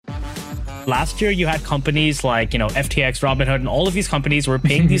Last year, you had companies like, FTX, Robinhood, and all of these companies were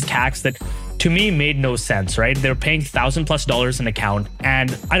paying these CACs that to me made no sense, right? They're paying $1,000+ an account.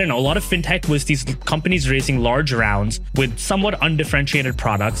 And I don't know, a lot of fintech was these companies raising large rounds with somewhat undifferentiated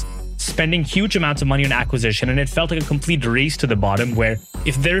products, spending huge amounts of money on acquisition. And it felt like a complete race to the bottom where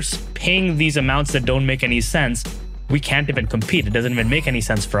if they're paying these amounts that don't make any sense, we can't even compete. It doesn't even make any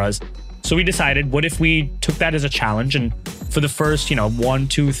sense for us. So we decided, what if we took that as a challenge and for the first, 1,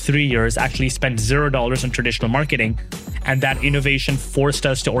 2, 3 years, actually spent $0 on traditional marketing. And that innovation forced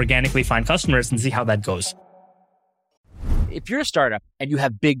us to organically find customers and see how that goes. If you're a startup and you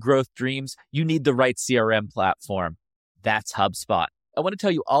have big growth dreams, you need the right CRM platform. That's HubSpot. I want to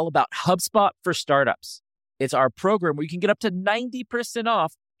tell you all about HubSpot for Startups. It's our program where you can get up to 90%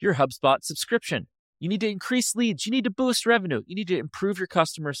 off your HubSpot subscription. You need to increase leads. You need to boost revenue. You need to improve your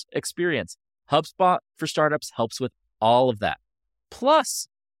customer's experience. HubSpot for Startups helps with all of that. Plus,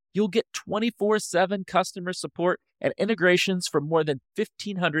 you'll get 24/7 customer support and integrations from more than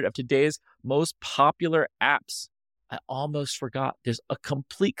 1,500 of today's most popular apps. I almost forgot. There's a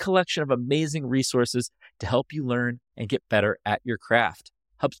complete collection of amazing resources to help you learn and get better at your craft.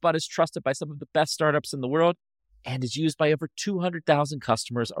 HubSpot is trusted by some of the best startups in the world and is used by over 200,000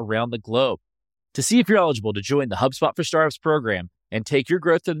 customers around the globe. To see if you're eligible to join the HubSpot for Startups program and take your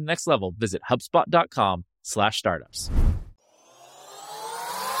growth to the next level, visit HubSpot.com/startups.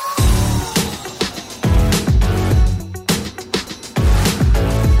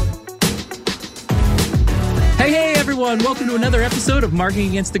 Hey, everyone. Welcome to another episode of Marketing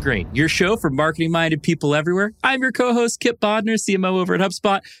Against the Grain, your show for marketing-minded people everywhere. I'm your co-host, Kip Bodner, CMO over at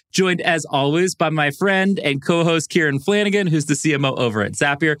HubSpot, joined as always by my friend and co-host, Kieran Flanagan, who's the CMO over at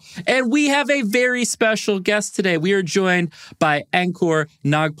Zapier. And we have a very special guest today. We are joined by Ankur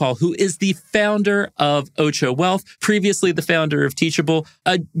Nagpal, who is the founder of Ocho Wealth, previously the founder of Teachable,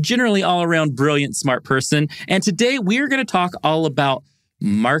 a generally all-around brilliant, smart person. And today we are going to talk all about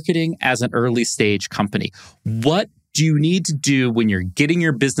marketing as an early stage company. What do you need to do when you're getting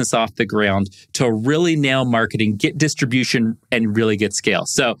your business off the ground to really nail marketing, get distribution, and really get scale?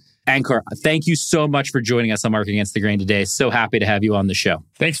 So, Ankur, thank you so much for joining us on Marketing Against the Grain today. So happy to have you on the show.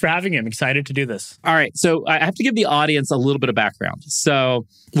 Thanks for having me. I'm excited to do this. All right. So I have to give the audience a little bit of background. So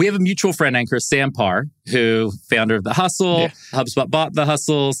we have a mutual friend, Ankur, Sam Parr, who founder of The Hustle. Yeah. HubSpot bought The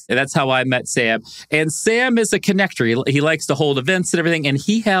Hustles. And that's how I met Sam. And Sam is a connector. He likes to hold events and everything. And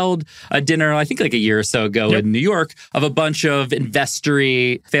he held a dinner, I think like a year or so ago in New York, of a bunch of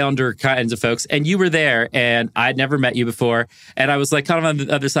investory founder kinds of folks. And you were there and I'd never met you before. And I was like kind of on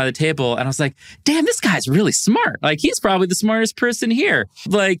the other side of the table. And I was like, damn, this guy's really smart. Like he's probably the smartest person here.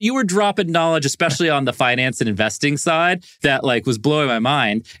 Like you were dropping knowledge, especially on the finance and investing side, that like was blowing my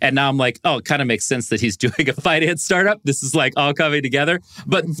mind. And now I'm like, oh, it kind of makes sense that he's doing a finance startup. This is like all coming together.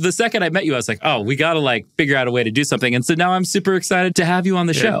 But the second I met you, I was like, oh, we got to like figure out a way to do something. And so now I'm super excited to have you on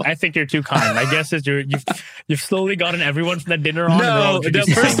the show. I think you're too kind. My guess is you've slowly gotten everyone from that dinner on. No,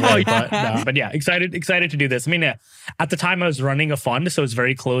 first of all, but yeah, excited to do this. I mean, at the time I was running a fund, so it's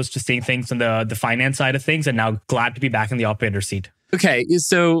very close to seeing things on the finance side of things, and now glad to be back in the operator seat. Okay,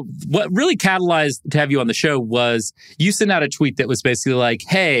 so what really catalyzed to have you on the show was you sent out a tweet that was basically like,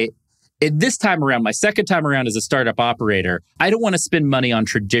 hey, this time around, my second time around as a startup operator, I don't want to spend money on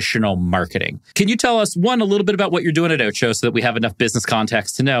traditional marketing. Can you tell us, one, a little bit about what you're doing at Ocho so that we have enough business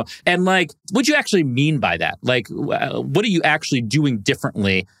context to know? And like, what do you actually mean by that? Like, what are you actually doing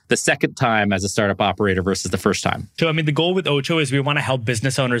differently the second time as a startup operator versus the first time? So, I mean, the goal with Ocho is we want to help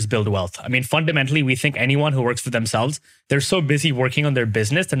business owners build wealth. I mean, fundamentally, we think anyone who works for themselves, they're so busy working on their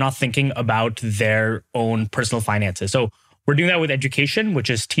business, they're not thinking about their own personal finances. So we're doing that with education, which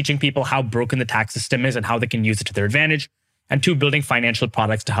is teaching people how broken the tax system is and how they can use it to their advantage. And two, building financial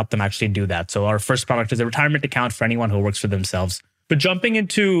products to help them actually do that. So our first product is a retirement account for anyone who works for themselves. But jumping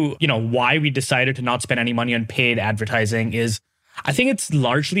into, why we decided to not spend any money on paid advertising is, I think it's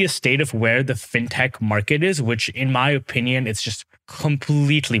largely a state of where the fintech market is, which in my opinion, it's just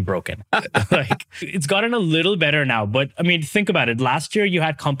completely broken. Like it's gotten a little better now, but I mean, think about it. Last year you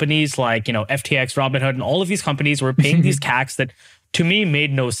had companies like, FTX, Robinhood, and all of these companies were paying these CACs that to me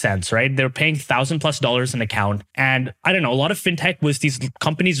made no sense, right? They're paying $1,000+ an account. And I don't know, a lot of fintech was these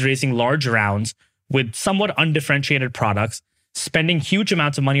companies raising large rounds with somewhat undifferentiated products, spending huge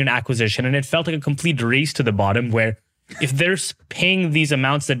amounts of money on acquisition. And it felt like a complete race to the bottom where if they're paying these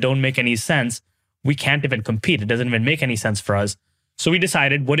amounts that don't make any sense, we can't even compete. It doesn't even make any sense for us. So we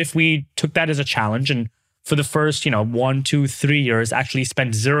decided, what if we took that as a challenge and for the first, 1, 2, 3 years, actually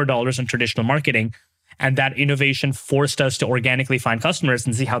spent $0 on traditional marketing. And that innovation forced us to organically find customers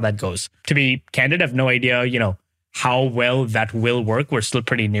and see how that goes. To be candid, I have no idea, how well that will work. We're still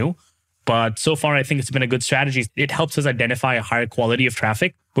pretty new. But so far, I think it's been a good strategy. It helps us identify a higher quality of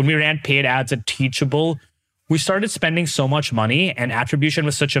traffic. When we ran paid ads at Teachable, we started spending so much money and attribution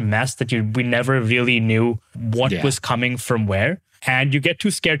was such a mess that we never really knew what was coming from where. And you get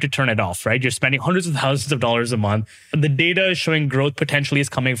too scared to turn it off, right? You're spending hundreds of thousands of dollars a month. The data is showing growth potentially is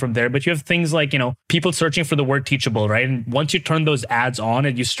coming from there. But you have things like, people searching for the word teachable, right? And once you turn those ads on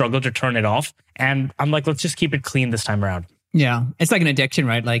and you struggle to turn it off. And I'm like, let's just keep it clean this time around. Yeah. It's like an addiction,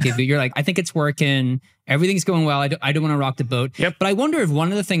 right? Like if you're like, I think it's working, everything's going well. I don't want to rock the boat. Yep. But I wonder if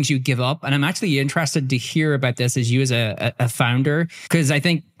one of the things you give up, and I'm actually interested to hear about this as you as a founder, because I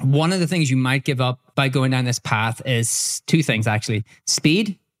think one of the things you might give up by going down this path is two things, actually.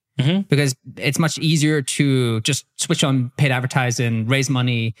 Speed, because it's much easier to just switch on paid advertising, raise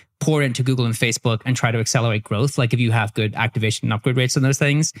money, pour into Google and Facebook and try to accelerate growth. Like if you have good activation and upgrade rates on those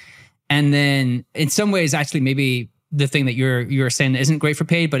things. And then in some ways, actually, maybe the thing that you're saying isn't great for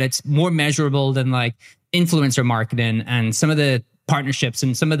paid, but it's more measurable than like influencer marketing and some of the partnerships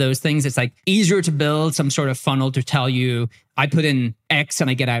and some of those things. It's like easier to build some sort of funnel to tell you, I put in X and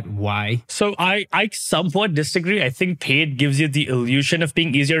I get out Y. So I somewhat disagree. I think paid gives you the illusion of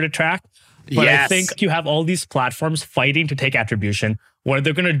being easier to track. But I think you have all these platforms fighting to take attribution where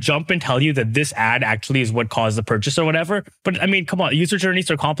they're going to jump and tell you that this ad actually is what caused the purchase or whatever. But I mean, come on, user journeys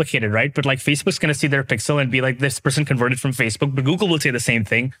are complicated, right? But like Facebook's going to see their pixel and be like, this person converted from Facebook, but Google will say the same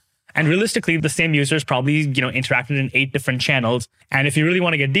thing. And realistically, the same users probably, interacted in 8 different channels. And if you really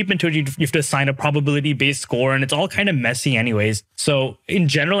want to get deep into it, you have to assign a probability-based score, and it's all kind of messy anyways. So in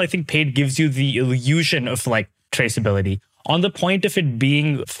general, I think paid gives you the illusion of like traceability. On the point of it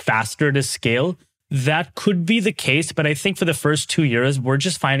being faster to scale, that could be the case, but I think for the first 2 years, we're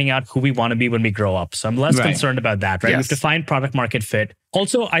just finding out who we want to be when we grow up. So I'm less concerned about that, right? Yes. We have to find product market fit.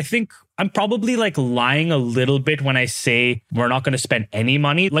 Also, I think I'm probably like lying a little bit when I say we're not going to spend any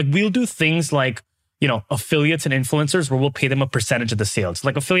money. Like we'll do things like, affiliates and influencers where we'll pay them a percentage of the sales.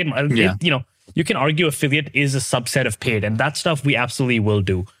 Like affiliate, you can argue affiliate is a subset of paid, and that stuff we absolutely will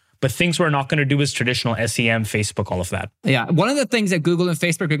do. But things we're not going to do is traditional SEM, Facebook, all of that. Yeah. One of the things that Google and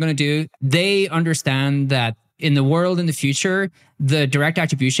Facebook are going to do, they understand that in the world in the future, the direct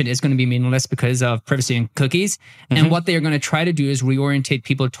attribution is going to be meaningless because of privacy and cookies. And what they're going to try to do is reorientate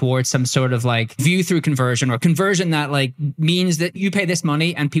people towards some sort of like view through conversion or conversion that like means that you pay this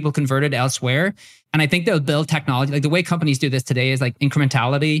money and people convert it elsewhere. And I think they'll build technology. Like the way companies do this today is like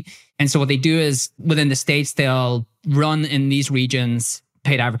incrementality. And so what they do is within the States, they'll run in these regions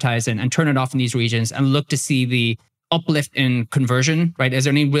paid advertising and turn it off in these regions and look to see the uplift in conversion, right? Is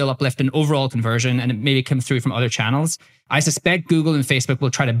there any real uplift in overall conversion and it maybe comes through from other channels? I suspect Google and Facebook will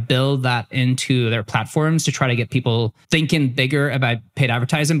try to build that into their platforms to try to get people thinking bigger about paid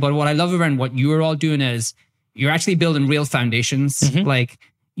advertising. But what I love around what you are all doing is you're actually building real foundations. Like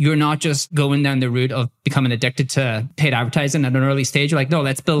you're not just going down the route of becoming addicted to paid advertising at an early stage. You're like, no,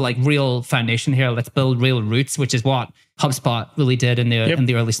 let's build like real foundation here. Let's build real roots, which is what HubSpot really did in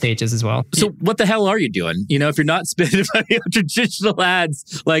the early stages as well. So what the hell are you doing? If you're not spending money on traditional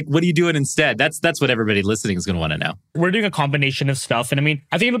ads, like what are you doing instead? That's what everybody listening is going to want to know. We're doing a combination of stuff. And I mean,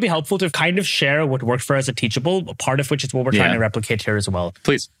 I think it'll be helpful to kind of share what worked for us at Teachable, part of which is what we're trying to replicate here as well.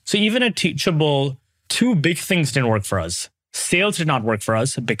 Please. So even at Teachable, 2 big things didn't work for us. Sales did not work for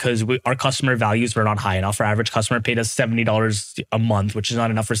us because our customer values were not high enough. Our average customer paid us $70 a month, which is not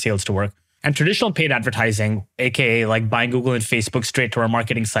enough for sales to work. And traditional paid advertising, aka like buying Google and Facebook straight to our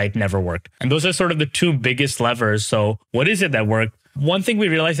marketing site, never worked. And those are sort of the 2 biggest levers. So what is it that worked? One thing we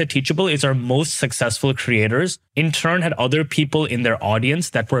realized at Teachable is our most successful creators in turn had other people in their audience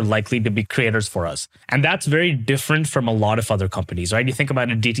that were likely to be creators for us. And that's very different from a lot of other companies, right? You think about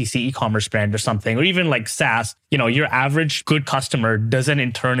a DTC e-commerce brand or something, or even like SaaS, your average good customer doesn't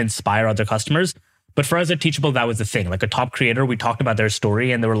in turn inspire other customers. But for us at Teachable, that was the thing. Like a top creator, we talked about their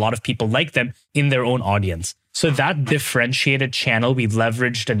story and there were a lot of people like them in their own audience. So that differentiated channel we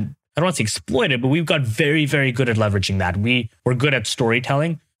leveraged, and I don't want to say exploited, but we've got very, very good at leveraging that. We were good at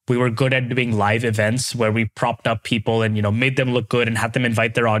storytelling. We were good at doing live events where we propped up people and, made them look good and had them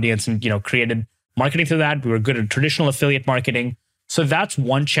invite their audience and, created marketing through that. We were good at traditional affiliate marketing. So that's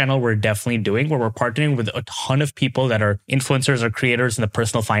one channel we're definitely doing where we're partnering with a ton of people that are influencers or creators in the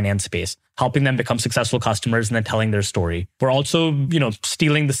personal finance space, helping them become successful customers and then telling their story. We're also,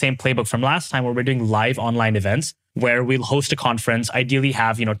 stealing the same playbook from last time where we're doing live online events where we'll host a conference, ideally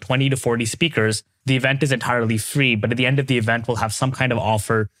have, 20 to 40 speakers. The event is entirely free, but at the end of the event, we'll have some kind of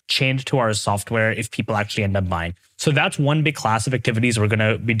offer chained to our software if people actually end up buying. So that's one big class of activities we're going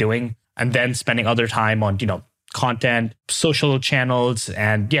to be doing, and then spending other time on, content, social channels,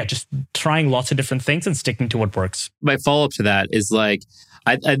 and just trying lots of different things and sticking to what works. My follow-up to that is like,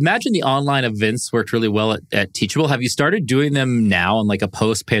 I imagine the online events worked really well at Teachable. Have you started doing them now in like a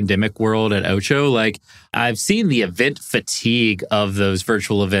post-pandemic world at Ocho? Like I've seen the event fatigue of those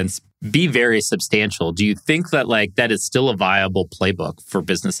virtual events be very substantial. Do you think that like that is still a viable playbook for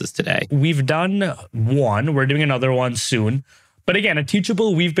businesses today? We've done one. We're doing another one soon. But again, at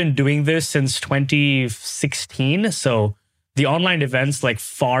Teachable, we've been doing this since 2016. So the online events like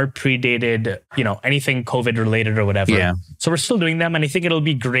far predated, anything COVID related or whatever. Yeah. So we're still doing them. And I think it'll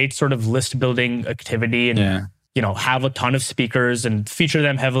be great sort of list building activity and, have a ton of speakers and feature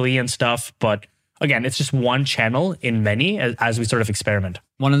them heavily and stuff. But again, it's just one channel in many as we sort of experiment.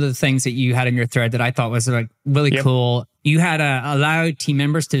 One of the things that you had in your thread that I thought was like really cool, you had allowed team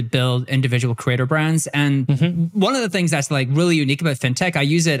members to build individual creator brands. And one of the things that's like really unique about fintech, I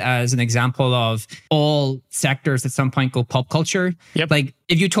use it as an example of all sectors at some point go pop culture. Yep. Like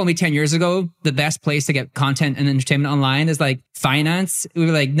if you told me 10 years ago, the best place to get content and entertainment online is like finance, we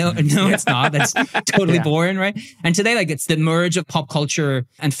were like, no, it's not. That's totally boring, right? And today, like it's the merge of pop culture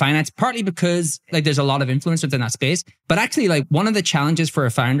and finance, partly because like there's a lot of influence within that space. But actually like one of the challenges for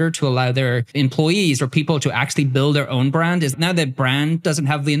a founder to allow their employees or people to actually build their own brand is now the brand doesn't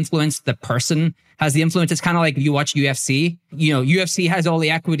have the influence, the person has the influence. It's kind of like you watch UFC. UFC has all the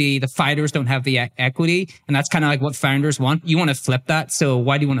equity, the fighters don't have the equity. And that's kind of like what founders want. You want to flip that. So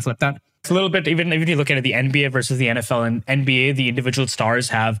why do you want to flip that? It's a little bit, even if you look at the NBA versus the NFL, and NBA, the individual stars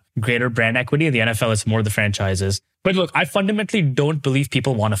have greater brand equity. In the NFL, it's more the franchises. But look, I fundamentally don't believe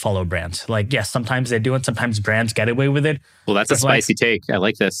people want to follow brands. Like, yes, sometimes they do, and sometimes brands get away with it. Well, that's a spicy take. I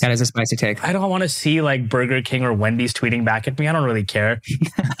like this. That is a spicy take. I don't want to see like Burger King or Wendy's tweeting back at me. I don't really care.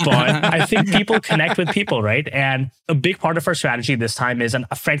 But I think people connect with people, right? And a big part of our strategy this time is, and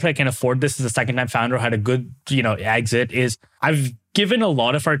frankly, I can afford this as a second-time founder, had a good, exit, is I've given a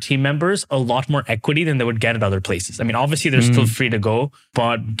lot of our team members a lot more equity than they would get at other places. I mean, obviously, they're still free to go,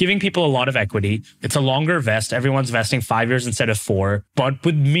 but giving people a lot of equity. It's a longer vest. Everyone's vesting 5 years instead of 4. But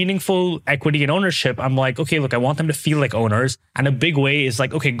with meaningful equity and ownership, I'm like, okay, look, I want them to feel like owners. And a big way is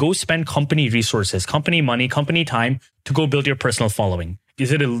like, okay, go spend company resources, company money, company time to go build your personal following.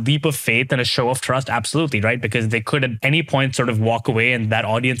 Is it a leap of faith and a show of trust? Absolutely, right? Because they could at any point sort of walk away and that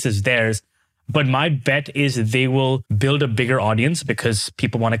audience is theirs. But my bet is they will build a bigger audience because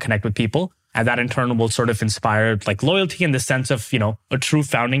people want to connect with people. And that in turn will sort of inspire like loyalty in the sense of, a true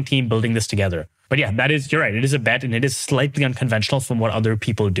founding team building this together. But yeah, you're right. It is a bet and it is slightly unconventional from what other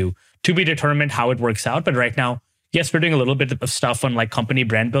people do. To be determined how it works out. But right now, yes, we're doing a little bit of stuff on like company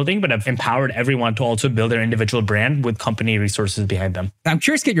brand building, but I've empowered everyone to also build their individual brand with company resources behind them. I'm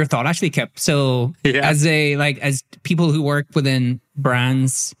curious to get your thought actually, Kip. So as people who work within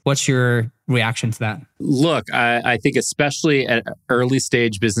brands, what's your reaction to that? Look, I think especially at early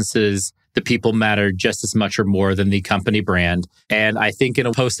stage businesses, the people matter just as much or more than the company brand. And I think in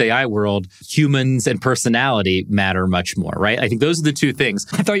a post-AI world, humans and personality matter much more, right? I think those are the two things.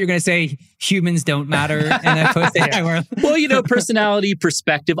 I thought you were going to say humans don't matter in a post-AI world. Well, personality,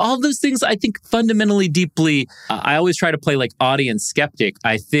 perspective, all of those things, I think fundamentally deeply, I always try to play like audience skeptic.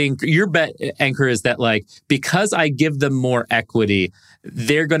 I think your bet, Ankur, is that like, because I give them more equity,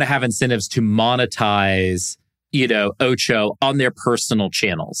 they're going to have incentives to monetize Ocho on their personal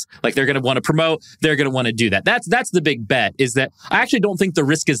channels. Like they're going to want to promote, they're going to want to do that. That's the big bet, is that I actually don't think the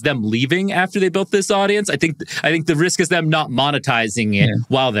risk is them leaving after they built this audience. I think the risk is them not monetizing it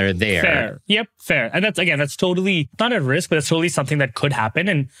while they're there. Fair. Yep, fair. And that's totally not a risk, but it's totally something that could happen.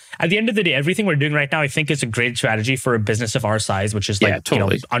 And at the end of the day, everything we're doing right now, I think is a great strategy for a business of our size, which is like,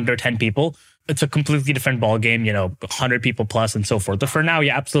 under 10 people. It's a completely different ballgame, 100 people plus and so forth. But for now,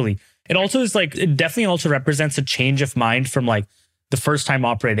 yeah, absolutely. It also is like, it definitely also represents a change of mind from like the first time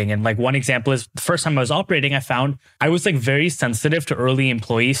operating. And like one example is the first time I was operating, I found I was like very sensitive to early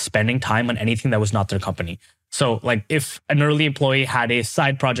employees spending time on anything that was not their company. So like if an early employee had a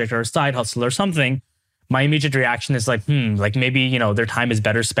side project or a side hustle or something, my immediate reaction is like, like maybe, their time is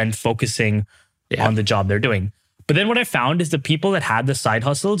better spent focusing on the job they're doing. But then what I found is the people that had the side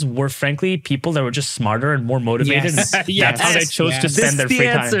hustles were frankly people that were just smarter and more motivated. Yes. That's how they chose to spend their free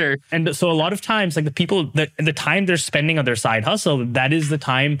time. And so a lot of times, like the people that the time they're spending on their side hustle, that is the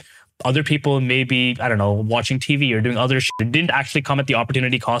time other people may be, I don't know, watching TV or doing other shit. It didn't actually come at the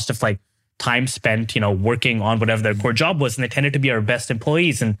opportunity cost of like time spent, working on whatever their core job was. And they tended to be our best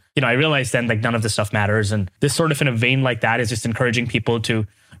employees. And, I realized then like none of this stuff matters. And this sort of in a vein like that is just encouraging people to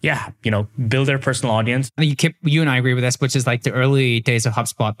build their personal audience. I mean, you and I agree with this, which is like the early days of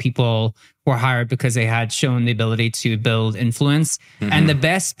HubSpot, people were hired because they had shown the ability to build influence. And the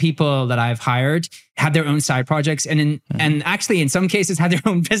best people that I've hired had their own side projects and actually in some cases had their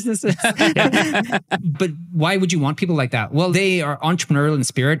own businesses. But why would you want people like that? Well, they are entrepreneurial in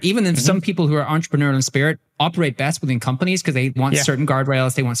spirit. Even if some people who are entrepreneurial in spirit operate best within companies because they want certain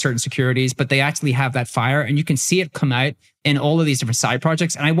guardrails, they want certain securities, but they actually have that fire and you can see it come out in all of these different side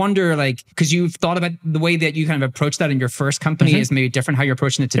projects. And I wonder, like, because you've thought about the way that you kind of approach that in your first company is maybe different how you're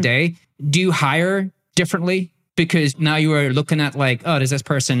approaching it today. Do you hire differently? Because now you are looking at like, oh, does this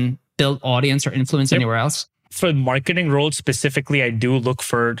person build audience or influence anywhere else? For marketing roles specifically, I do look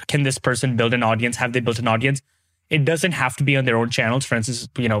for, can this person build an audience? Have they built an audience? It doesn't have to be on their own channels. For instance,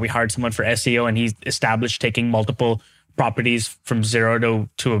 we hired someone for SEO and he's established taking multiple properties from zero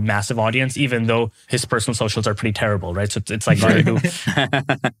to a massive audience, even though his personal socials are pretty terrible, right? So it's like, those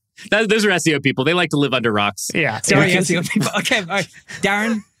are SEO people. They like to live under rocks. Yeah. Sorry, SEO people. Okay. All right.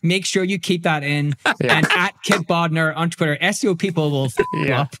 Darren, make sure you keep that in. And at Kit Bodner on Twitter, SEO people will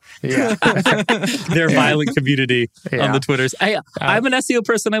up. Yeah. Their violent community on the Twitters. I'm an SEO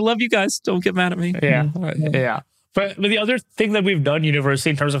person. I love you guys. Don't get mad at me. Yeah. But the other thing that we've done universally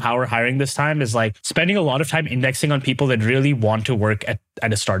in terms of how we're hiring this time is like spending a lot of time indexing on people that really want to work at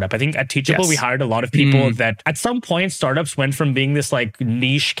a startup. I think at Teachable, we hired a lot of people that at some point startups went from being this like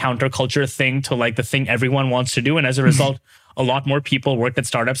niche counterculture thing to like the thing everyone wants to do. And as a result, a lot more people worked at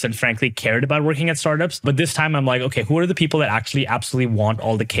startups and frankly cared about working at startups. But this time I'm like, okay, who are the people that actually absolutely want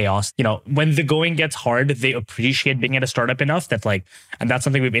all the chaos? When the going gets hard, they appreciate being at a startup enough that like, and that's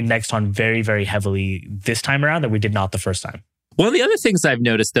something we've indexed on very, very heavily this time around that we did not the first time. One of the other things I've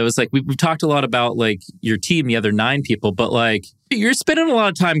noticed though is like, we've talked a lot about like your team, the other 9 people, but like you're spending a lot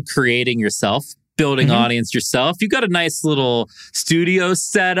of time creating yourself. Building audience yourself. You got a nice little studio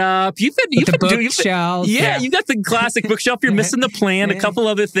set up. You've been doing bookshelf. You got the classic bookshelf. You're missing the plan, a couple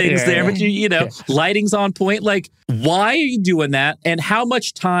other things there, but lighting's on point. Like, why are you doing that? And how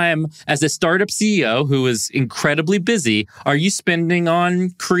much time as a startup CEO who is incredibly busy are you spending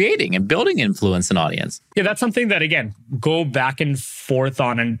on creating and building influence and audience? Yeah, that's something that, again, go back and forth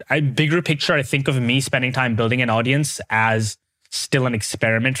on. And bigger picture, I think of me spending time building an audience as still an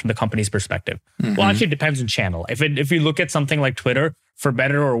experiment from the company's perspective. Well, actually, it depends on channel. If you look at something like Twitter, for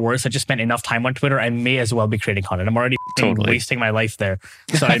better or worse, I just spent enough time on Twitter. I may as well be creating content. I'm already wasting my life there,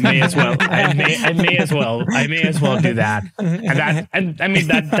 so I may as well. I may as well do that. And I mean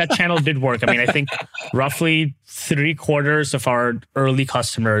that channel did work. I mean, I think roughly 3/4 of our early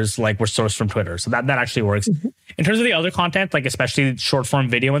customers like were sourced from Twitter, so that actually works. In terms of the other content, like especially short form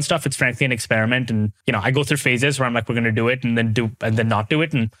video and stuff, it's frankly an experiment. And I go through phases where I'm like, we're going to do it, and then not do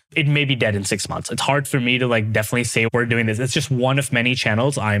it, and it may be dead in 6 months. It's hard for me to like definitely say we're doing this. It's just one of many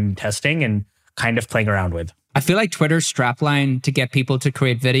channels I'm testing and kind of playing around with. I feel like Twitter's strapline to get people to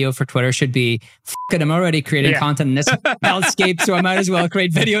create video for Twitter should be, F it, I'm already creating content in this hellscape, so I might as well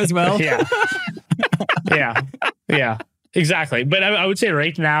create video as well. Yeah, exactly. But I would say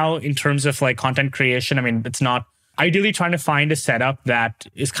right now, in terms of like content creation, I mean, it's not ideally trying to find a setup that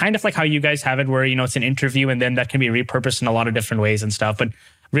is kind of like how you guys have it, where, it's an interview and then that can be repurposed in a lot of different ways and stuff. But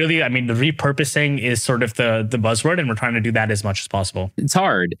really, I mean, the repurposing is sort of the buzzword, and we're trying to do that as much as possible. It's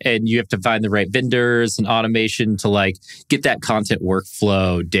hard, and you have to find the right vendors and automation to like get that content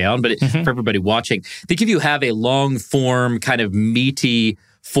workflow down. But for everybody watching, I think if you have a long form kind of meaty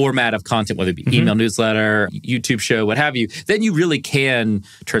format of content, whether it be email newsletter, YouTube show, what have you, then you really can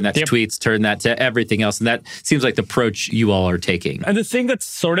turn that to tweets, turn that to everything else. And that seems like the approach you all are taking. And the thing that's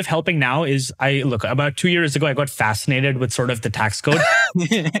sort of helping now is about 2 years ago, I got fascinated with sort of the tax code.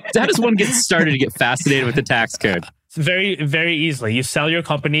 How does one get started to get fascinated with the tax code? Very, very easily. You sell your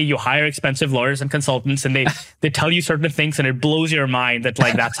company, you hire expensive lawyers and consultants, and they tell you certain things, and it blows your mind that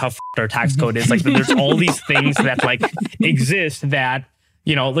like that's how our tax code is. Like there's all these things that like exist that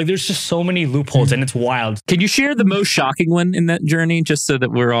like there's just so many loopholes, and it's wild. Can you share the most shocking one in that journey, just so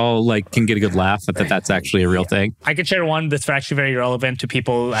that we're all like can get a good laugh at that's actually a real thing? I could share one that's actually very relevant to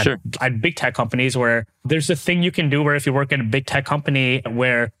people at big tech companies, where there's a thing you can do where if you work in a big tech company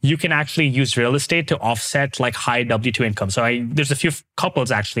where you can actually use real estate to offset like high W-2 income. So there's a few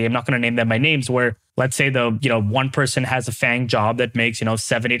couples, actually, I'm not going to name them by names, where let's say one person has a FANG job that makes,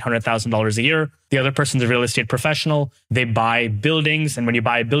 $700,000-$800,000 a year. The other person's a real estate professional. They buy buildings. And when you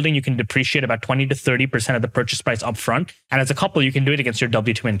buy a building, you can depreciate about 20 to 30% of the purchase price upfront. And as a couple, you can do it against your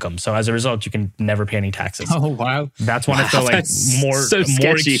W-2 income. So as a result, you can never pay any taxes. Oh, wow. That's one of the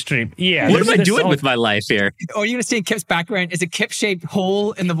more extreme. Yeah. What am I doing with my life here? Oh, you're going to see in Kip's background is a Kip-shaped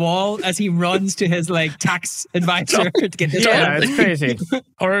hole in the wall as he runs to his like tax advisor to get this. Yeah, it's crazy.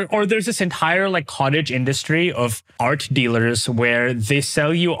 Or there's this entire like cottage industry of art dealers where they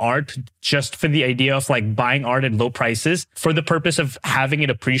sell you art just for the idea of like buying art at low prices for the purpose of having it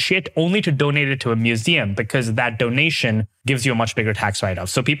appreciate, only to donate it to a museum, because that donation gives you a much bigger tax write-off.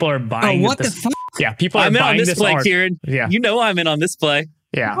 So people are buying what the fuck? Yeah, people are I'm in buying on this this play, art. Kieran. Yeah. You know I'm in on this play.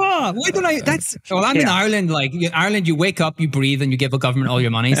 Yeah. Oh, why don't I? I'm in Ireland. Like Ireland, you wake up, you breathe, and you give a government all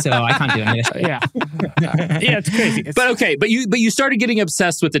your money. So I can't do any of it. Yeah. Yeah, it's crazy. But you started getting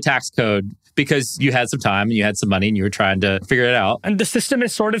obsessed with the tax code because you had some time and you had some money and you were trying to figure it out. And the system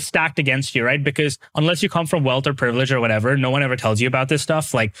is sort of stacked against you, right? Because unless you come from wealth or privilege or whatever, no one ever tells you about this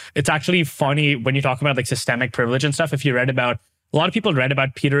stuff. Like, it's actually funny when you talk about like systemic privilege and stuff. If you read about, a lot of people read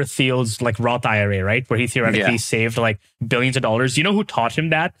about Peter Thiel's like Roth IRA, right? Where he theoretically saved like billions of dollars. You know who taught him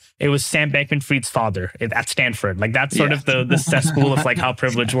that? It was Sam Bankman-Fried's father at Stanford. Like, that's sort of the cesspool of like how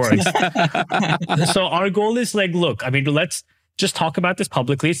privilege works. So our goal is like, look, I mean, let's just talk about this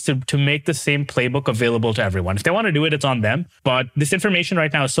publicly to make the same playbook available to everyone. If they want to do it, it's on them. But this information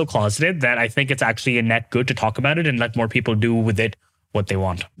right now is so closeted that I think it's actually a net good to talk about it and let more people do with it what they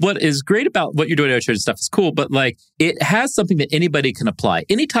want. What is great about what you're doing at stuff is cool, but like it has something that anybody can apply.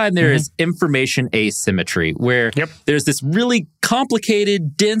 Anytime there is information asymmetry, where there's this really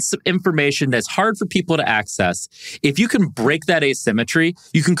complicated, dense information that's hard for people to access, if you can break that asymmetry,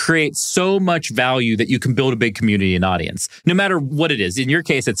 you can create so much value that you can build a big community and audience, no matter what it is. In your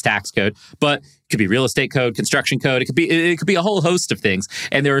case, it's tax code, but it could be real estate code, construction code. It could be a whole host of things.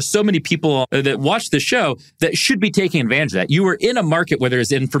 And there are so many people that watch the show that should be taking advantage of that. You are in a market where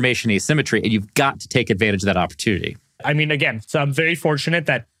there's information asymmetry, and you've got to take advantage of that opportunity. I mean, again, so I'm very fortunate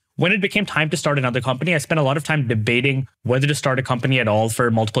that when it became time to start another company, I spent a lot of time debating whether to start a company at all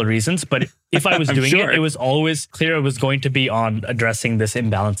for multiple reasons. But if I was doing it, it was always clear it was going to be on addressing this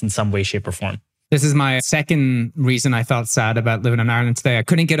imbalance in some way, shape, or form. This is my second reason I felt sad about living in Ireland today. I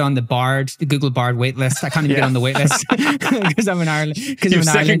couldn't get on the Google Bard wait list. I can't even get on the wait list because I'm in Ireland. You have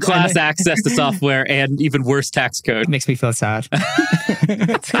second-class access to software and even worse tax code. It makes me feel sad.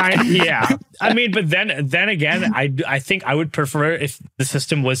 It's kind of, yeah. I mean, but then again, I think I would prefer if the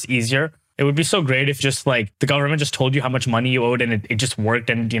system was easier. It would be so great if just like the government just told you how much money you owed and it just worked,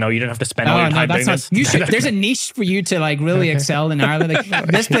 and you didn't have to spend all your time doing this. There's a niche for you to like really excel in Ireland. Like,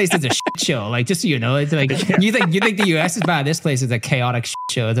 this place is a shit show. Like, just so you know, it's like you think the US is bad. This place is a chaotic shit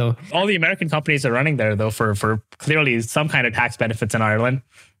show though. All the American companies are running there though for clearly some kind of tax benefits in Ireland.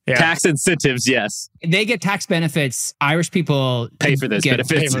 Yeah. Tax incentives, yes. They get tax benefits. Irish people pay for those benefits.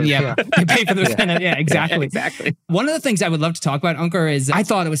 They pay for those benefits. Yeah, exactly. Yeah, exactly. One of the things I would love to talk about, Ankur, is I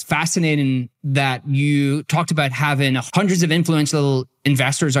thought it was fascinating that you talked about having hundreds of influential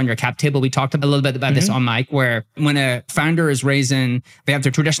investors on your cap table. We talked a little bit about this on mic, where when a founder is raising, they have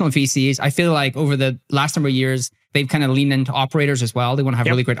their traditional VCs. I feel like over the last number of years, they've kind of leaned into operators as well. They want to have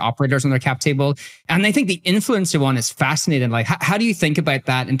really great operators on their cap table. And I think the influencer one is fascinating. Like, how do you think about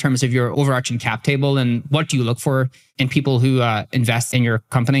that in terms of your overarching cap table? And what do you look for in people who invest in your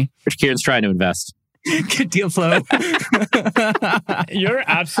company? Kieran's trying to invest. Good deal flow. You're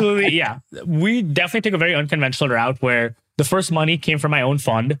absolutely, we definitely took a very unconventional route where the first money came from my own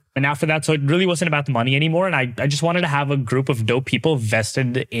fund. And after that, so it really wasn't about the money anymore. And I just wanted to have a group of dope people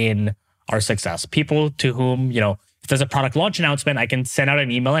vested in our success. People to whom, if there's a product launch announcement, I can send out an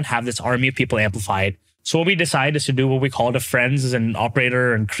email and have this army of people amplify it. So what we decided is to do what we called a friends and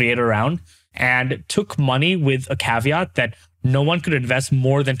operator and creator round, and took money with a caveat that no one could invest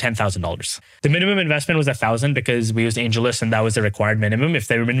more than $10,000. The minimum investment was $1,000 because we used AngelList and that was the required minimum. If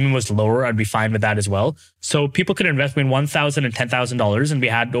the minimum was lower, I'd be fine with that as well. So people could invest between $1,000 and $10,000. And we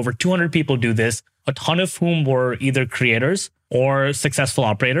had over 200 people do this, a ton of whom were either creators or successful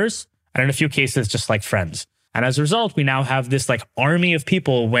operators. And in a few cases, just like friends. And as a result, we now have this like army of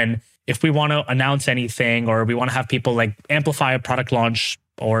people if we want to announce anything or we want to have people like amplify a product launch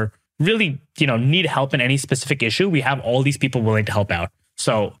or really, need help in any specific issue, we have all these people willing to help out.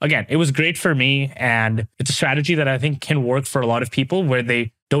 So again, it was great for me. And it's a strategy that I think can work for a lot of people where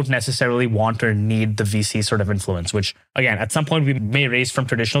they don't necessarily want or need the VC sort of influence, which again, at some point we may raise from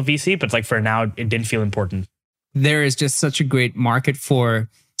traditional VC, but like for now, it didn't feel important. There is just such a great market for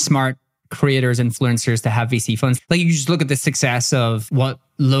smart creators, influencers to have VC funds. Like, you just look at the success of what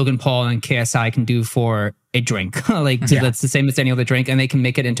Logan Paul and KSI can do for a drink. That's the same as any other drink, and they can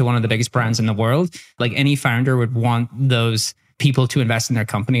make it into one of the biggest brands in the world. Like, any founder would want those people to invest in their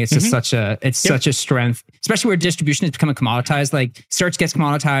company. It's just such a strength, especially where distribution has become commoditized. Like, search gets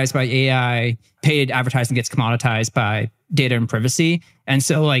commoditized by AI, paid advertising gets commoditized by data and privacy. And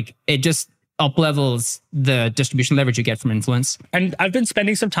so it just up-levels the distribution leverage you get from influence. And I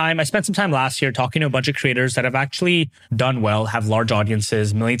spent some time last year talking to a bunch of creators that have actually done well, have large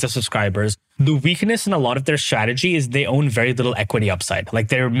audiences, millions of subscribers, the weakness in a lot of their strategy is they own very little equity upside. Like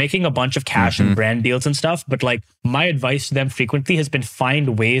they're making a bunch of cash and brand deals and stuff. But like my advice to them frequently has been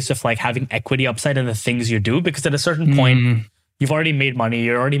find ways of like having equity upside in the things you do, because at a certain point, you've already made money.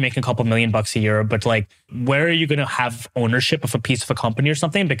 You're already making a couple $1,000,000 a year. But like, where are you going to have ownership of a piece of a company or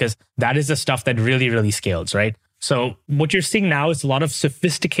something? Because that is the stuff that really, really scales, right? So what you're seeing now is a lot of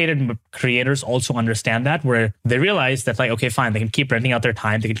sophisticated creators also understand that, where they realize that like, okay, fine, they can keep renting out their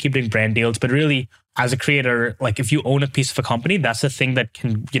time, they can keep doing brand deals, but really as a creator, like if you own a piece of a company, that's the thing that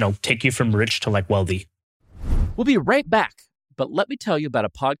can, take you from rich to like wealthy. We'll be right back, but let me tell you about a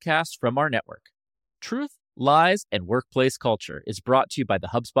podcast from our network. Truth, Lies, and Workplace Culture is brought to you by the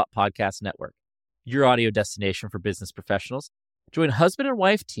HubSpot Podcast Network, your audio destination for business professionals. Join husband and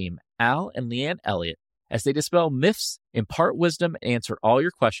wife team Al and Leanne Elliott as they dispel myths, impart wisdom, and answer all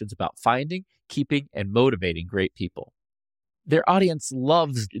your questions about finding, keeping, and motivating great people. Their audience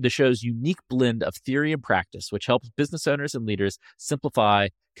loves the show's unique blend of theory and practice, which helps business owners and leaders simplify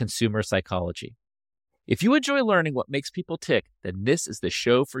consumer psychology. If you enjoy learning what makes people tick, then this is the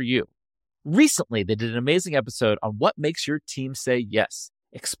show for you. Recently, they did an amazing episode on what makes your team say yes,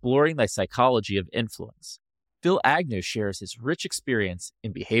 exploring the psychology of influence. Phil Agnew shares his rich experience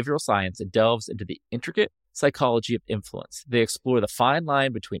in behavioral science and delves into the intricate psychology of influence. They explore the fine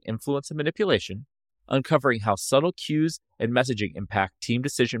line between influence and manipulation, uncovering how subtle cues and messaging impact team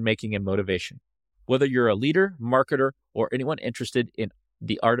decision-making and motivation. Whether you're a leader, marketer, or anyone interested in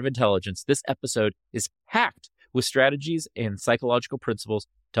the art of intelligence, this episode is packed with strategies and psychological principles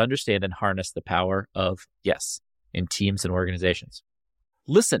to understand and harness the power of yes in teams and organizations.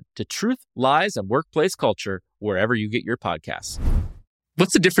 Listen to Truth, Lies, and Workplace Culture wherever you get your podcasts.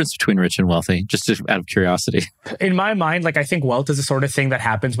 What's the difference between rich and wealthy? Just out of curiosity. In my mind, like I think wealth is the sort of thing that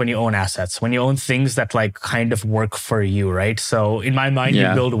happens when you own assets, when you own things that like kind of work for you, right? So in my mind, you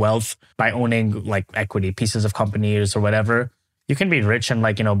build wealth by owning like equity, pieces of companies or whatever. You can be rich and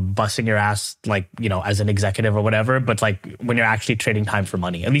like, busting your ass, like, as an executive or whatever. But like when you're actually trading time for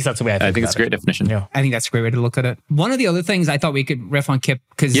money, at least that's the way I think it's a great definition. Yeah. I think that's a great way to look at it. One of the other things I thought we could riff on, Kip,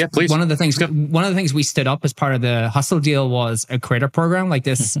 because one of the things we stood up as part of the Hustle deal was a creator program like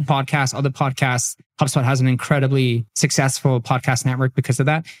this podcast, other podcasts. HubSpot has an incredibly successful podcast network because of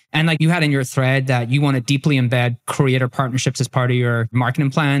that. And like you had in your thread that you want to deeply embed creator partnerships as part of your marketing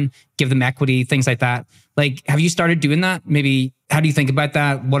plan, give them equity, things like that. Like, have you started doing that? Maybe how do you think about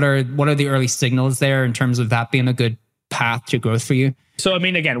that? What are the early signals there in terms of that being a good path to growth for you? So, I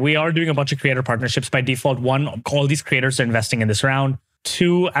mean, again, we are doing a bunch of creator partnerships by default. One, all these creators are investing in this round.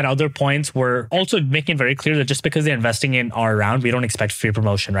 Two, at other points, we're also making it very clear that just because they're investing in our round, we don't expect free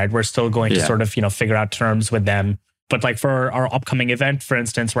promotion, right? We're still going to sort of, figure out terms with them. But like for our upcoming event, for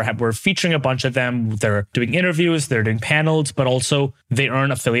instance, we're featuring a bunch of them. They're doing interviews, they're doing panels, but also they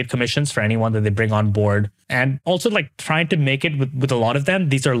earn affiliate commissions for anyone that they bring on board. And also like trying to make it with a lot of them,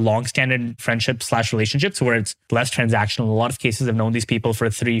 these are long-standing friendship/relationships where it's less transactional. In a lot of cases, I've known these people for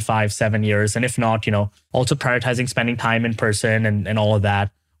 3, 5, 7 years. And if not, also prioritizing spending time in person and all of that,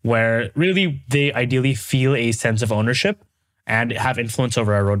 where really they ideally feel a sense of ownership and have influence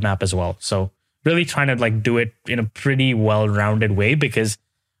over our roadmap as well. So really trying to like do it in a pretty well-rounded way, because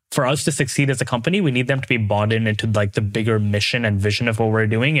for us to succeed as a company, we need them to be bought into like the bigger mission and vision of what we're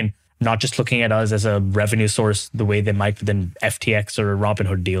doing, and not just looking at us as a revenue source the way they might with an FTX or a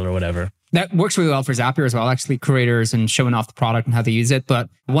Robinhood deal or whatever. That works really well for Zapier as well, actually, creators and showing off the product and how they use it. But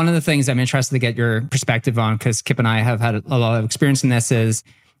one of the things I'm interested to get your perspective on, because Kip and I have had a lot of experience in this, is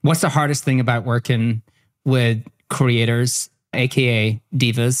what's the hardest thing about working with creators, aka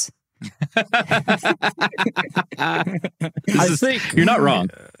divas? I think you're not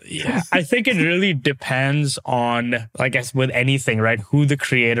wrong. Yeah, I think it really depends on, I guess, with anything, right? Who the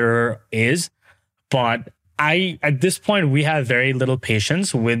creator is. But at this point, we have very little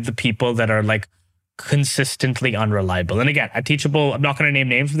patience with the people that are like consistently unreliable. And again, at Teachable, I'm not going to name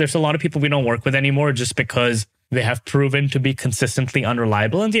names, but there's a lot of people we don't work with anymore just because they have proven to be consistently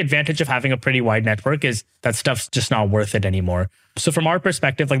unreliable. And the advantage of having a pretty wide network is that stuff's just not worth it anymore. So from our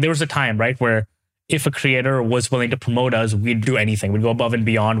perspective, like there was a time, right, where if a creator was willing to promote us, we'd do anything. We'd go above and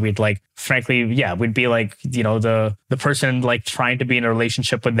beyond. We'd like, frankly, we'd be like, the person like trying to be in a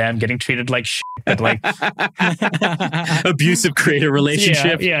relationship with them, getting treated like shit, but like abusive creator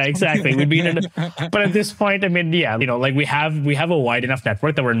relationship. Yeah, exactly. We'd be but at this point, I mean, like we have a wide enough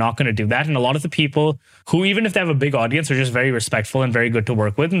network that we're not going to do that. And a lot of the people who, even if they have a big audience, are just very respectful and very good to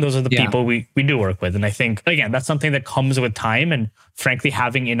work with. And those are the people we do work with. And I think, again, that's something that comes with time and frankly,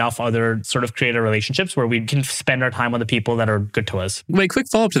 having enough other sort of creator relationships where we can spend our time on the people that are good to us. My quick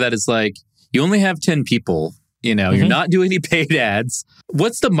follow-up to that is like, you only have 10 people You're not doing any paid ads.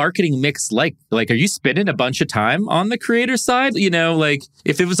 What's the marketing mix like? Like, are you spending a bunch of time on the creator side? Like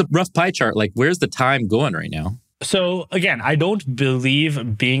if it was a rough pie chart, like where's the time going right now? So again, I don't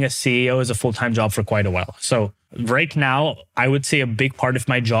believe being a CEO is a full-time job for quite a while. So right now, I would say a big part of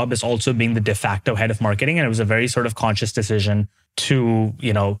my job is also being the de facto head of marketing. And it was a very sort of conscious decision to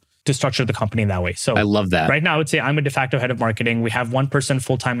structure the company in that way. So I love that. Right now, I would say I'm a de facto head of marketing. We have one person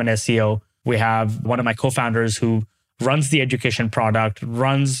full-time in SEO. We have one of my co-founders who runs the education product,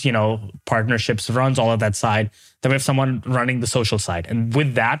 runs, partnerships, runs all of that side. Then we have someone running the social side. And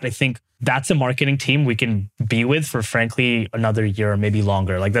with that, I think that's a marketing team we can be with for frankly another year or maybe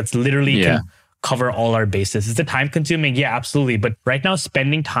longer. Like that's literally can cover all our bases. Is it time consuming? Yeah, absolutely. But right now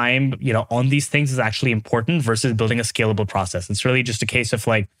spending time, on these things is actually important versus building a scalable process. It's really just a case of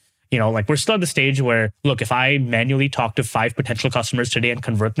we're still at the stage where, look, if I manually talk to 5 potential customers today and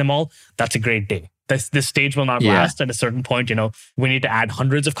convert them all, that's a great day. This stage will not last. At a certain point, we need to add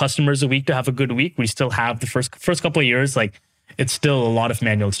hundreds of customers a week to have a good week. We still have the first couple of years, it's still a lot of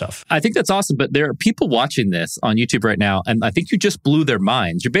manual stuff. I think that's awesome. But there are people watching this on YouTube right now, and I think you just blew their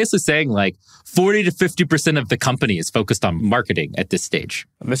minds. You're basically saying 40 to 50% of the company is focused on marketing at this stage.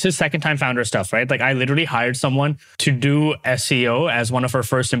 This is second-time founder stuff, right? I literally hired someone to do SEO as one of our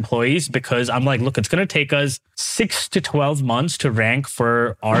first employees because I'm look, it's going to take us 6 to 12 months to rank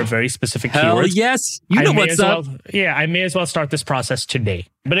for our very specific Hell keywords. Yes. You know what's up. I may as well start this process today.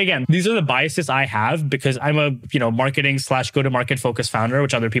 But again, these are the biases I have because I'm a, marketing / go-to-market focused founder,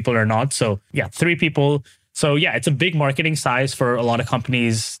 which other people are not. So 3 people. So it's a big marketing size for a lot of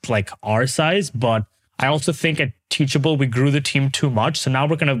companies like our size. But I also think at Teachable, we grew the team too much. So now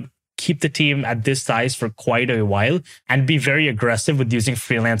we're going to keep the team at this size for quite a while and be very aggressive with using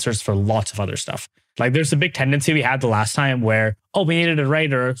freelancers for lots of other stuff. There's a big tendency we had the last time where, we needed a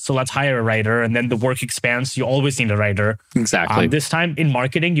writer, so let's hire a writer. And then the work expands. You always need a writer. Exactly. This time in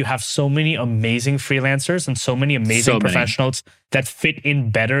marketing, you have so many amazing freelancers and so many amazing professionals that fit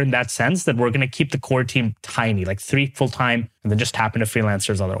in better in that sense that we're going to keep the core team tiny, 3 full-time, and then just tap into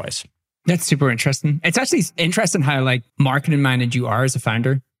freelancers otherwise. That's super interesting. It's actually interesting how marketing minded you are as a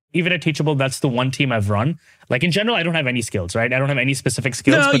founder. Even at Teachable, that's the one team I've run. In general, I don't have any skills, right? I don't have any specific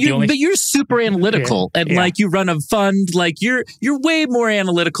skills. No, but you're super analytical. And you run a fund, you're way more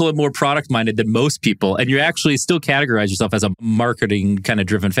analytical and more product minded than most people. And you actually still categorize yourself as a marketing kind of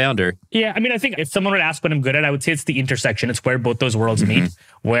driven founder. Yeah. I think if someone would ask what I'm good at, I would say it's the intersection. It's where both those worlds meet,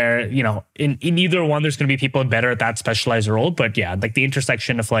 where, in either one, there's going to be people better at that specialized role. But the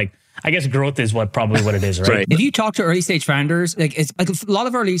intersection of I guess growth is probably what it is, right? If you talk to early stage founders, it's a lot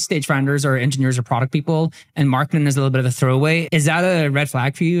of early stage founders are engineers or product people, and marketing is a little bit of a throwaway. Is that a red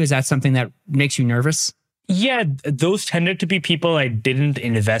flag for you? Is that something that makes you nervous? Yeah, those tended to be people I didn't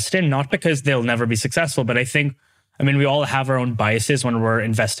invest in, not because they'll never be successful, but I think, we all have our own biases when we're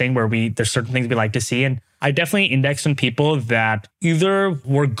investing where there's certain things we like to see. And I definitely indexed on people that either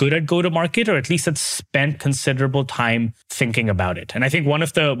were good at go-to-market or at least had spent considerable time thinking about it. And I think one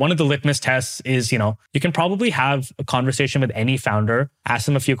of the litmus tests is, you can probably have a conversation with any founder, ask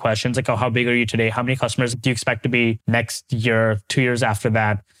them a few questions how big are you today? How many customers do you expect to be next year, 2 years after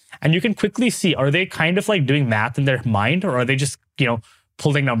that? And you can quickly see, are they kind of doing math in their mind, or are they just,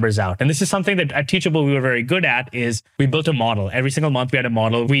 pulling numbers out? And this is something that at Teachable we were very good at. Is we built a model. Every single month we had a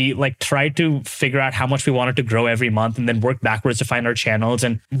model. We tried to figure out how much we wanted to grow every month and then work backwards to find our channels.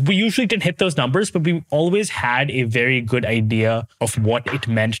 And we usually didn't hit those numbers, but we always had a very good idea of what it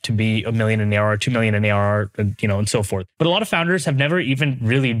meant to be $1 million in ARR, 2 million in ARR, and so forth. But a lot of founders have never even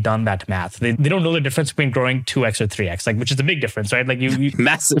really done that math. They don't know the difference between growing 2x or 3x, which is a big difference, right? You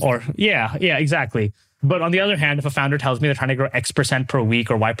massive. Or yeah, exactly. But on the other hand, if a founder tells me they're trying to grow X% per week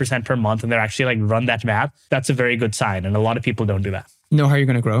or Y% per month, and they're actually run that math, that's a very good sign. And a lot of people don't do that. Know how you're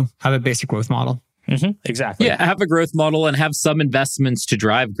going to grow. Have a basic growth model. Exactly. Yeah, have a growth model and have some investments to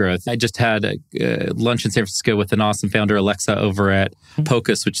drive growth. I just had a lunch in San Francisco with an awesome founder, Alexa, over at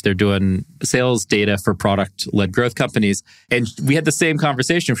Pocus, which they're doing sales data for product-led growth companies. And we had the same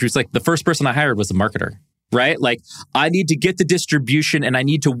conversation. She was the first person I hired was a marketer. Right? I need to get the distribution and I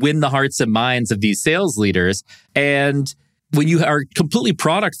need to win the hearts and minds of these sales leaders. And when you are completely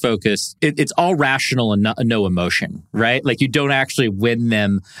product focused, it's all rational and no emotion, right? You don't actually win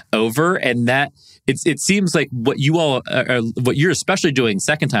them over. And that it seems like what you all are, what you're especially doing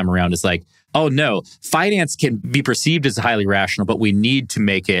second time around is oh no, finance can be perceived as highly rational, but we need to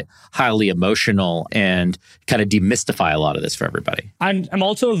make it highly emotional and kind of demystify a lot of this for everybody. I'm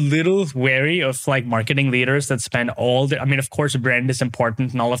also a little wary of marketing leaders that spend of course, brand is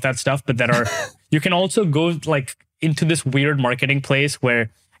important and all of that stuff, but that are, you can also go into this weird marketing place where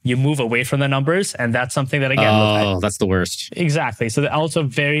you move away from the numbers. And that's something that, again, that's the worst. Exactly. So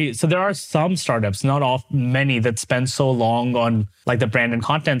there are some startups, not many, that spend so long on like the brand and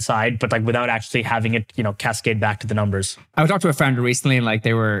content side, but like without actually having it, cascade back to the numbers. I talked to a founder recently, and like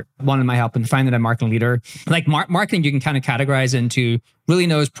they were wanting my help in finding a marketing leader. Like marketing, you can kind of categorize into really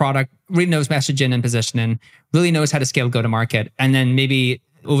knows product, really knows messaging and positioning, really knows how to scale go to market, and then maybe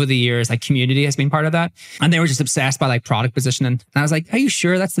over the years, like community has been part of that. And they were just obsessed by like product positioning. And I was like, are you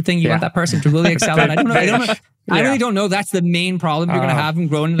sure that's the thing you want that person to really excel at? I don't know. I really don't know. That's the main problem you're going to have in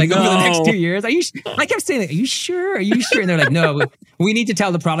growing over the next 2 years. I kept saying, like, are you sure? Are you sure? And they're like, no, we need to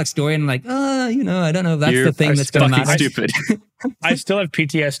tell the product story. And I'm like, I don't know. That's the thing that's going to matter. Stupid. I still have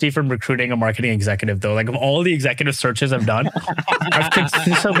PTSD from recruiting a marketing executive, though. Like, of all the executive searches I've done, I've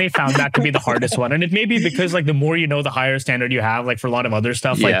consistently found that to be the hardest one. And it may be because, like, the more you know, the higher standard you have. Like, for a lot of other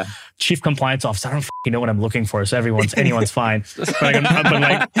stuff, like chief compliance officer, I don't know what I'm looking for, so anyone's fine. But like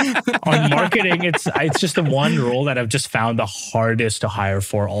on marketing, it's just the one role that I've just found the hardest to hire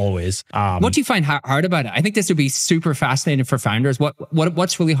for always. What do you find hard about it? I think this would be super fascinating for founders.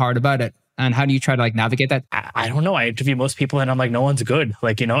 What's really hard about it? And how do you try to like navigate that? I don't know. I interview most people and I'm like, no one's good.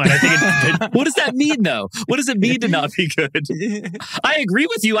 Like, and I think what does that mean though? What does it mean to not be good? I agree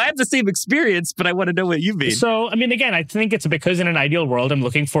with you. I have the same experience, but I want to know what you mean. So, again, I think it's because in an ideal world,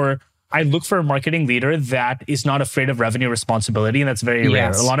 I look for a marketing leader that is not afraid of revenue responsibility. And that's very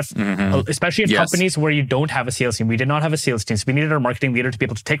rare. A lot of, especially in companies where you don't have a sales team. We did not have a sales team. So we needed our marketing leader to be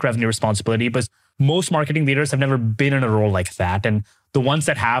able to take revenue responsibility. But most marketing leaders have never been in a role like that. And the ones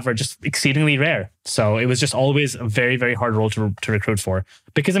that have are just exceedingly rare. So it was just always a very, very hard role to recruit for.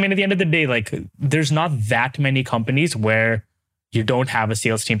 Because at the end of the day, like there's not that many companies where you don't have a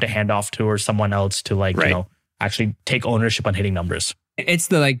sales team to hand off to or someone else to actually take ownership on hitting numbers. It's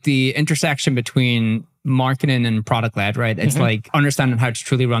the intersection between marketing and product led, right? It's like understanding how to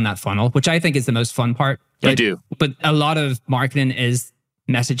truly run that funnel, which I think is the most fun part. You do. But a lot of marketing is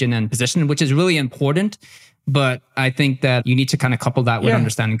messaging and positioning, which is really important. But I think that you need to kind of couple that with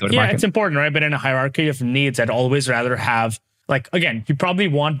understanding go-to-market. Yeah, it's important, right? But in a hierarchy of needs, I'd always rather have, like, again, you probably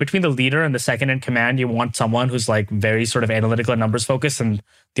want, between the leader and the second in command, you want someone who's like very sort of analytical and numbers focused, and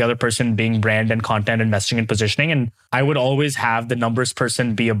the other person being brand and content and messaging and positioning. And I would always have the numbers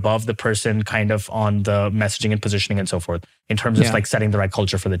person be above the person kind of on the messaging and positioning and so forth in terms of like setting the right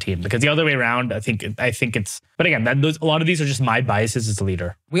culture for the team. Because the other way around, I think it's, but again, a lot of these are just my biases as a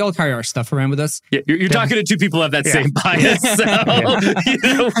leader. We all carry our stuff around with us. Yeah, you're talking to two people who have that same bias.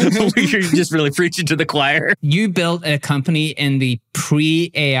 So you're just really preaching to the choir. You built a company in the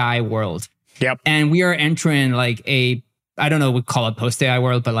pre-AI world. Yep. And we are entering like I don't know, we call it post-AI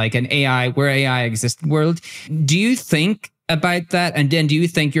world, but like an AI, where AI exists world. Do you think about that? And then do you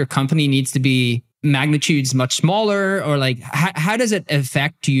think your company needs to be magnitudes much smaller? Or like, how does it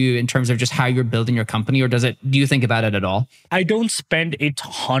affect you in terms of just how you're building your company? Or do you think about it at all? I don't spend a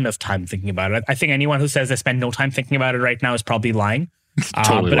ton of time thinking about it. I think anyone who says they spend no time thinking about it right now is probably lying.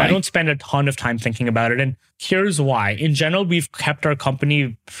 Totally but lying. I don't spend a ton of time thinking about it. And here's why. In general, we've kept our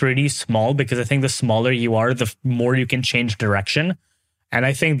company pretty small because I think the smaller you are, the more you can change direction. And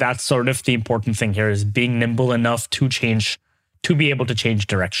I think that's sort of the important thing here, is being nimble enough to be able to change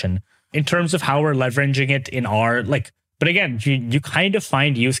direction. In terms of how we're leveraging it in our, but again, you kind of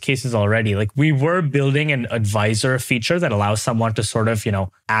find use cases already. Like we were building an advisor feature that allows someone to sort of,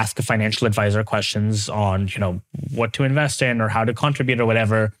 ask a financial advisor questions on, what to invest in or how to contribute or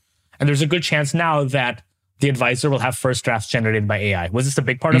whatever. And there's a good chance now that the advisor will have first drafts generated by AI. Was this a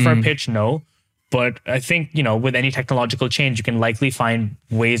big part of our pitch? No. But I think, with any technological change, you can likely find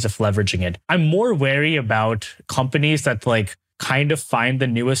ways of leveraging it. I'm more wary about companies that kind of find the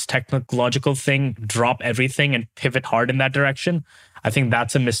newest technological thing, drop everything and pivot hard in that direction. I think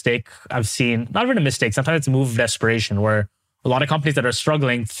that's a mistake I've seen. Not even a mistake. Sometimes it's a move of desperation where a lot of companies that are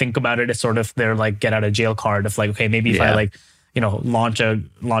struggling think about it as sort of their get out of jail card of okay, maybe if I launch a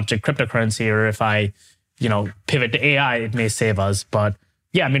cryptocurrency, or if I, pivot to AI, it may save us. But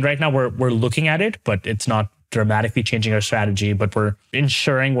yeah, right now we're looking at it, but it's not dramatically changing our strategy, but we're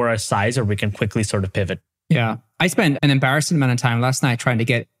ensuring we're a size where we can quickly sort of pivot. Yeah. I spent an embarrassing amount of time last night trying to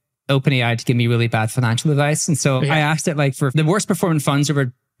get OpenAI to give me really bad financial advice. And so I asked it for the worst performing funds over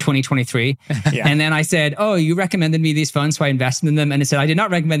 2023. And then I said, oh, you recommended me these funds, so I invested in them. And it said, I did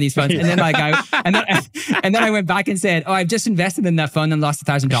not recommend these funds. And then and then I went back and said, oh, I've just invested in that fund and lost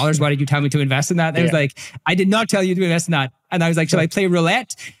 $1,000. Why did you tell me to invest in that? And I was like, I did not tell you to invest in that. And I was like, should I play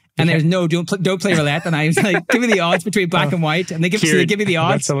roulette? And there's no, don't play roulette. And I was like, give me the odds between black and white. And they give me the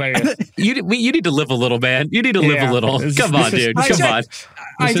odds. That's hilarious. You need to live a little, man. You need to live a little. Come on, dude. Come on.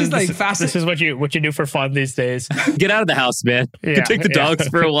 This is what you do for fun these days. Get out of the house, man. Take the dogs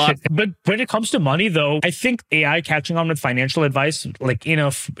for a walk. But when it comes to money, though, I think AI catching on with financial advice, like in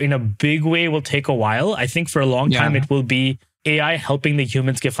a big way, will take a while. I think for a long time, it will be AI helping the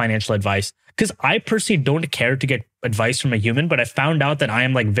humans give financial advice. Because I personally don't care to get advice from a human, but I found out that I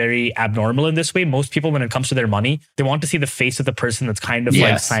am like very abnormal in this way. Most people, when it comes to their money, they want to see the face of the person that's kind of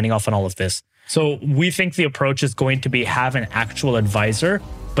like signing off on all of this. So we think the approach is going to be have an actual advisor,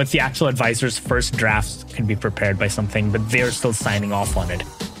 but the actual advisor's first drafts can be prepared by something, but they're still signing off on it.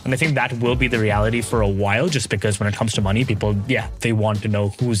 And I think that will be the reality for a while, just because when it comes to money, people, they want to know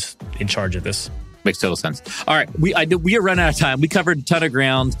who's in charge of this. Makes total sense. All right. We are running out of time. We covered a ton of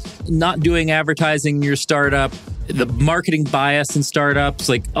ground. Not doing advertising in your startup, the marketing bias in startups,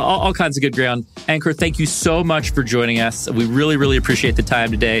 like all kinds of good ground. Ankur, thank you so much for joining us. We really, really appreciate the time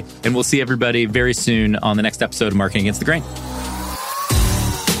today. And we'll see everybody very soon on the next episode of Marketing Against the Grain.